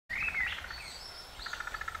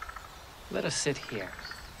Let us sit here.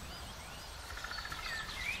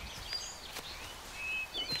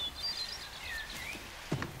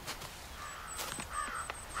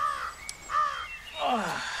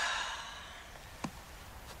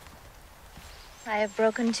 I have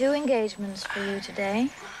broken 2 engagements for you today,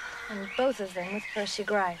 and both of them with Percy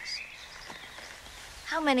Grice.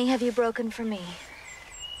 How many have you broken for me?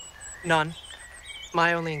 None.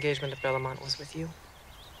 My only engagement at Bellamont was with you.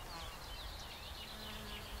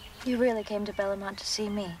 You really came to Bellamont to see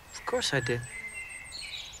me? Of course I did.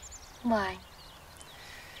 Why?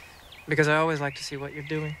 Because I always like to see what you're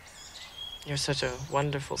doing. You're such a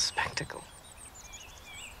wonderful spectacle.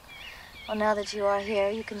 Well, now that you are here,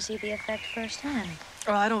 you can see the effect firsthand.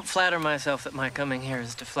 Well, I don't flatter myself that my coming here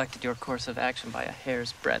has deflected your course of action by a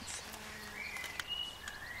hair's breadth.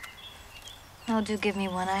 Oh, do give me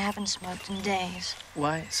one. I haven't smoked in days.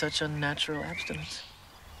 Why such unnatural abstinence?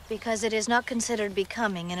 Because it is not considered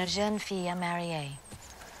becoming in a jeune fille à marier.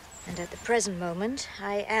 And at the present moment,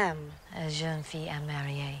 I am a jeune fille à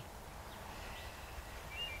marier.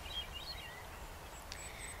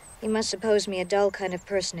 You must suppose me a dull kind of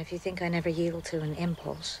person if you think I never yield to an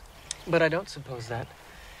impulse. But I don't suppose that.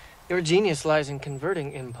 Your genius lies in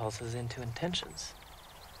converting impulses into intentions.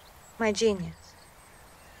 My genius?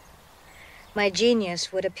 My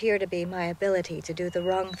genius would appear to be my ability to do the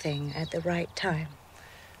wrong thing at the right time.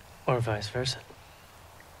 Or vice versa.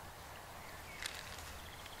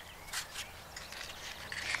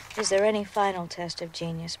 Is there any final test of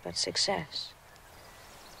genius but success?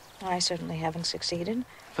 I certainly haven't succeeded.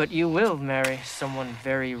 But you will marry someone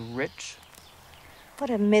very rich. What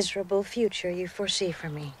a miserable future you foresee for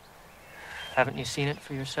me. Haven't you seen it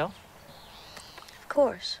for yourself? Of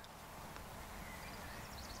course.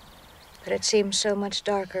 But it seems so much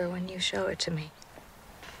darker when you show it to me.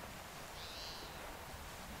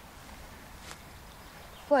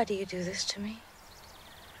 Why do you do this to me?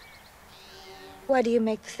 Why do you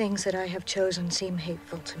make the things that I have chosen seem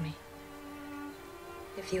hateful to me?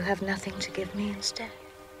 If you have nothing to give me instead.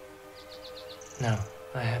 No,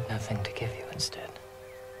 I have nothing to give you instead.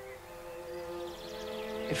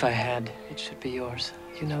 If I had, it should be yours.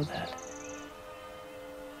 You know that.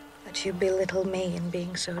 But you belittle me in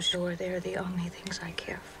being so sure they're the only things I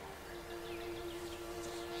care for.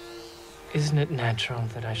 Isn't it natural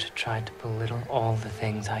that I should try to belittle all the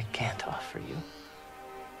things I can't offer you?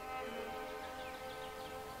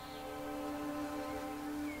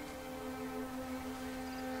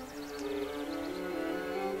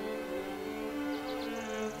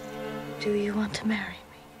 Do you want to marry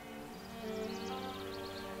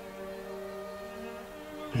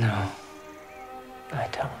me? No, I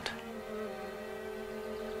don't.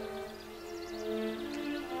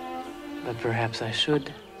 But perhaps I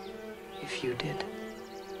should, if you did.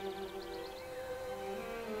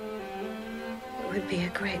 It would be a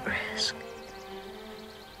great risk.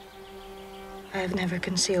 I have never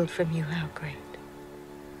concealed from you how great.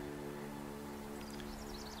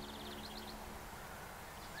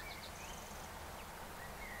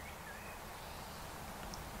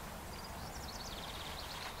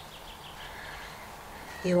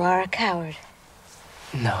 You are a coward.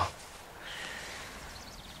 No.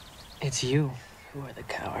 It's you who are the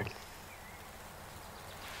coward.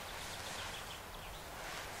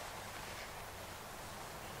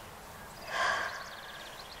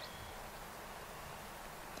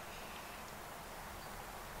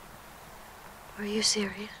 Are you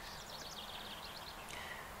serious?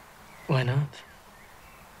 Why not?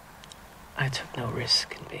 I took no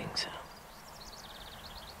risk in being so.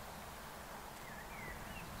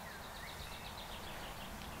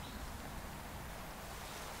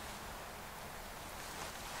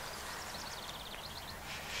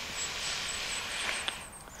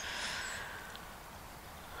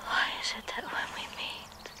 That when we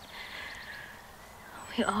meet,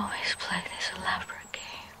 we always play this elaborate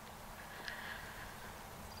game.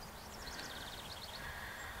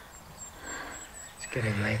 It's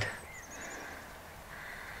getting late.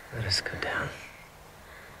 Let us go down.